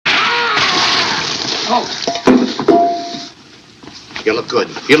You look good.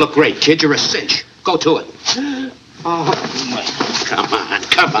 You look great, kid. You're a cinch. Go to it. Oh, come on,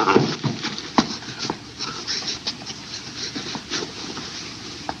 come on.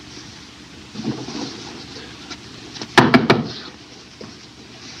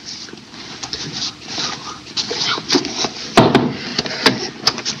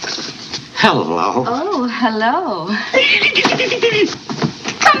 Hello. Oh, hello.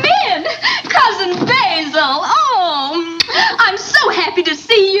 Come in, Cousin Basil. Oh, I'm so happy to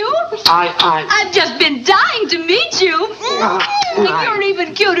see you. I've just been dying to meet you. You're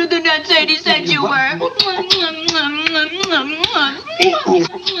even cuter than that Sadie said you were.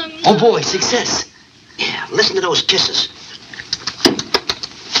 Oh, boy, success. Yeah, listen to those kisses.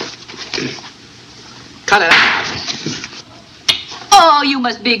 Cut it out. Oh, you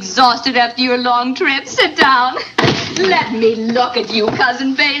must be exhausted after your long trip. Sit down. Let me look at you,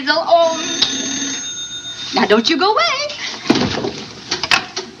 Cousin Basil. Oh, now don't you go away.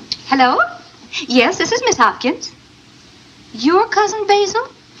 Hello? Yes, this is Miss Hopkins. Your Cousin Basil?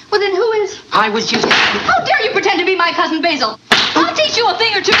 Well, then who is... I was just... How dare you pretend to be my Cousin Basil? I'll teach you a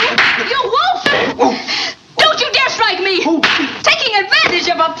thing or two. You wolf! Don't you dare strike me! Taking advantage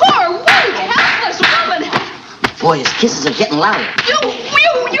of a poor, weak, helpless woman! Boy, his kisses are getting louder.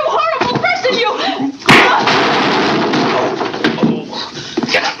 You horrible person, you!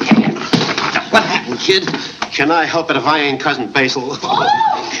 What happened, kid? Can I help it if I ain't Cousin Basil? Oh,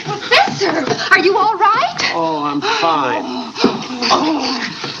 Professor, are you all right? Oh, I'm fine.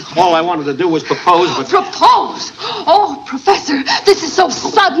 All I wanted to do was propose, but... Propose? Oh, Professor, this is so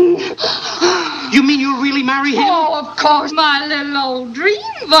sudden. You mean you'll really marry him? Oh, of course, my little old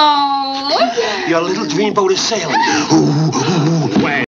dreamboat. Your little dreamboat is sailing. Ooh, ooh.